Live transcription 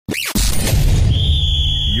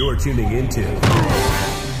You're tuning into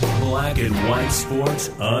Black and White Sports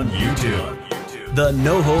on YouTube. The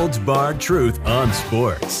no-holds-barred truth on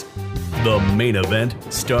sports. The main event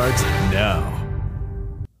starts now.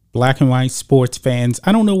 Black and White Sports fans,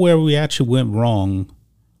 I don't know where we actually went wrong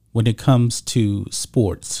when it comes to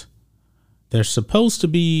sports. There's supposed to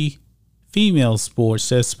be female sports.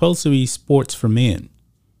 There's supposed to be sports for men.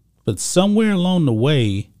 But somewhere along the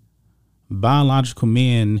way, biological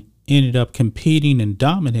men ended up competing and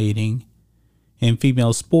dominating in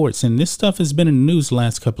female sports. And this stuff has been in the news the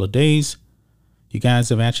last couple of days. You guys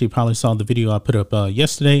have actually probably saw the video I put up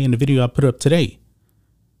yesterday and the video I put up today.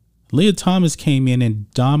 Lia Thomas came in and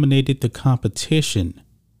dominated the competition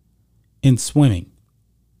in swimming.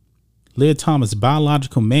 Lia Thomas,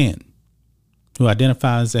 biological man who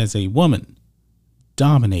identifies as a woman,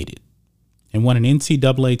 dominated and won an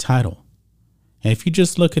NCAA title. And if you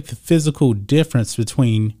just look at the physical difference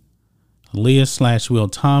between Lia/Will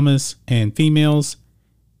Thomas and females,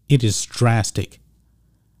 it is drastic.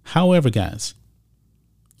 However, guys,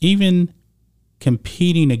 even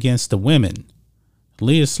competing against the women,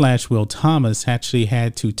 Lia/Will Thomas actually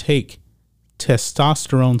had to take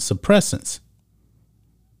testosterone suppressants.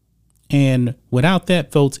 And without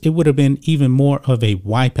that, folks, it would have been even more of a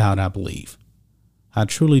wipeout, I believe. I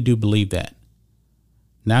truly do believe that.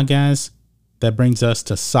 Now, guys, that brings us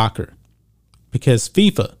to soccer. Because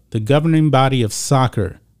FIFA, the governing body of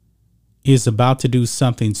soccer, is about to do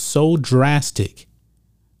something so drastic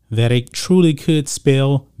that it truly could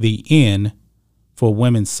spell the end for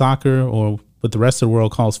women's soccer, or what the rest of the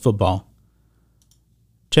world calls football.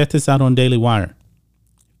 Check this out on Daily Wire.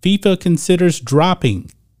 FIFA considers dropping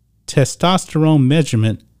testosterone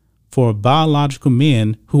measurement for biological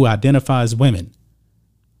men who identify as women.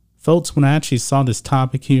 Folks, when I actually saw this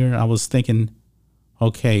topic here, I was thinking,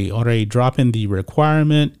 okay, are they dropping the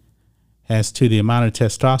requirement as to the amount of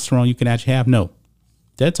testosterone you can actually have? No,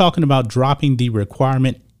 they're talking about dropping the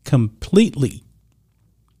requirement completely.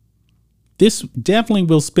 This definitely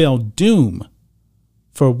will spell doom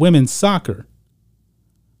for women's soccer.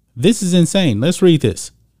 This is insane. Let's read this.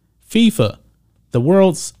 FIFA, the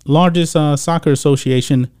world's largest soccer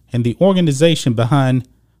association and the organization behind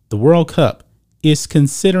the World Cup, is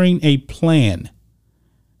considering a plan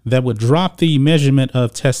that would drop the measurement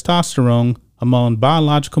of testosterone among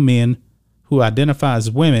biological men who identify as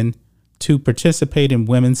women to participate in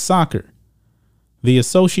women's soccer. The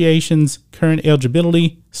association's current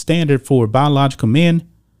eligibility standard for biological men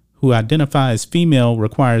who identify as female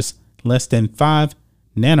requires less than 5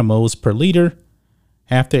 nanomoles per liter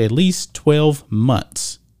after at least 12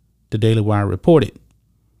 months, the Daily Wire reported.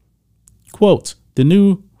 Quote, the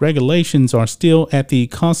new regulations are still at the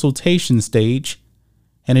consultation stage,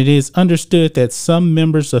 and it is understood that some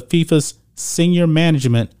members of FIFA's senior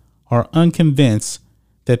management are unconvinced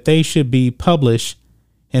that they should be published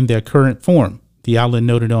in their current form, the outlet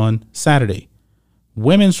noted on Saturday.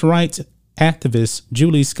 Women's rights activist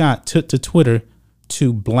Julie Scott took to Twitter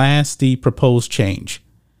to blast the proposed change.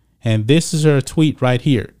 And this is her tweet right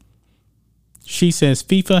here. She says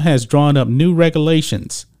FIFA has drawn up new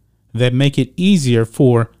regulations that make it easier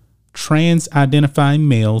for trans-identifying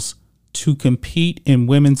males to compete in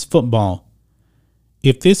women's football.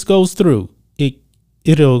 If this goes through,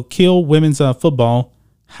 it'll kill women's football.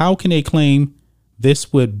 How can they claim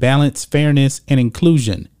this would balance fairness and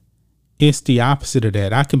inclusion? It's the opposite of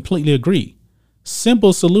that. I completely agree.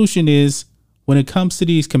 Simple solution is, when it comes to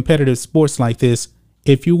these competitive sports like this,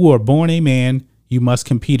 if you were born a man, you must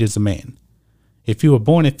compete as a man. If you were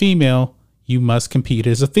born a female, you must compete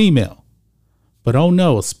as a female. But oh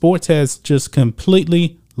no, sports has just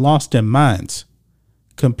completely lost their minds.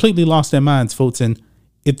 Completely lost their minds, folks. And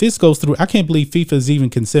if this goes through, I can't believe FIFA is even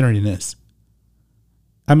considering this.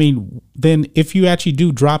 I mean, then if you actually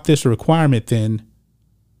do drop this requirement, then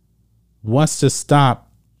what's to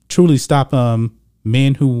truly stop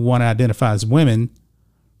men who want to identify as women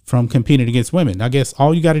from competing against women? I guess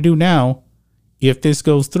all you got to do now, if this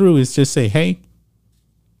goes through, is just say, hey,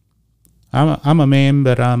 I'm a man,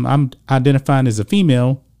 but I'm identifying as a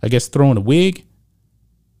female. I guess throw in a wig,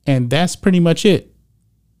 and that's pretty much it.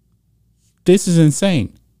 This is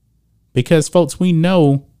insane, because folks, we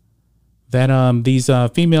know that these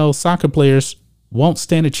female soccer players won't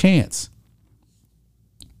stand a chance.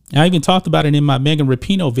 I even talked about it in my Megan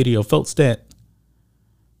Rapinoe video, folks, that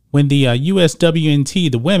when the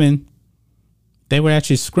USWNT, the women, they were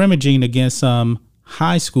actually scrimmaging against high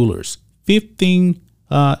schoolers,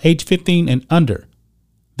 age 15 and under.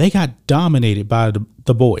 They got dominated by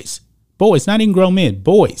the boys. Boys, not even grown men,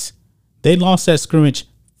 boys. They lost that scrimmage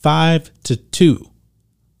 5-2.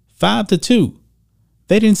 5-2.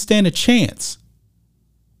 They didn't stand a chance.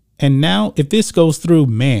 And now if this goes through,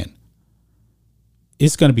 man,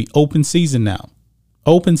 it's going to be open season now.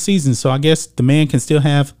 Open season. So I guess the man can still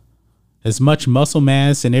have as much muscle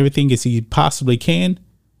mass and everything as he possibly can.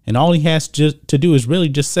 And all he has to do is really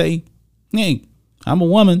just say, hey, I'm a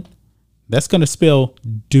woman. That's going to spell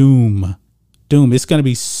doom. Doom. It's going to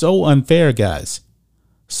be so unfair, guys.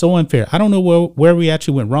 So unfair. I don't know where we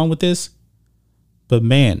actually went wrong with this. But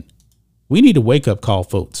man, we need a wake-up call,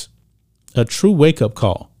 folks. A true wake-up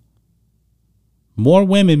call. More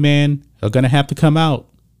women, man, are going to have to come out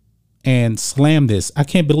and slam this. I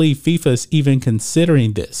can't believe FIFA is even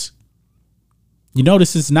considering this. You know,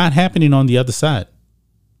 this is not happening on the other side.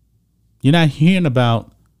 You're not hearing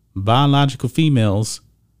about biological females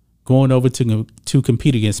going over to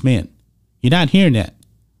compete against men. You're not hearing that.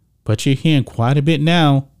 But you're hearing quite a bit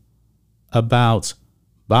now about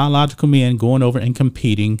biological men going over and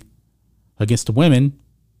competing against the women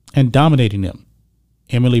and dominating them.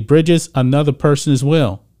 Emily Bridges, another person as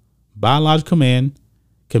well. Biological man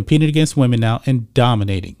competing against women now and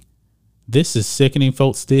dominating. This is sickening,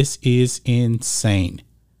 folks. This is insane.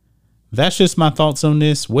 That's just my thoughts on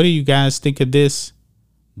this. What do you guys think of this?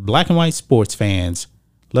 Black and white sports fans,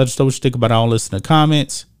 let us know what you think about all this in the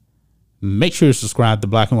comments. Make sure to subscribe to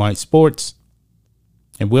Black and White Sports,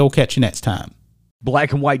 and we'll catch you next time.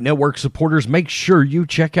 Black and White Network supporters, make sure you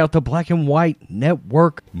check out the Black and White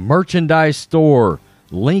Network merchandise store.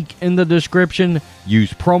 Link in the description.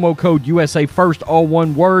 Use promo code USA First, all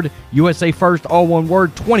one word. USA First, all one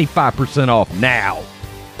word. 25% off now.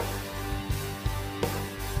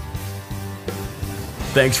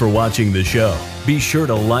 Thanks for watching the show. Be sure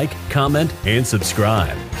to like, comment, and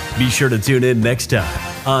subscribe. Be sure to tune in next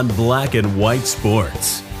time on Black and White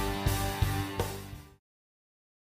Sports.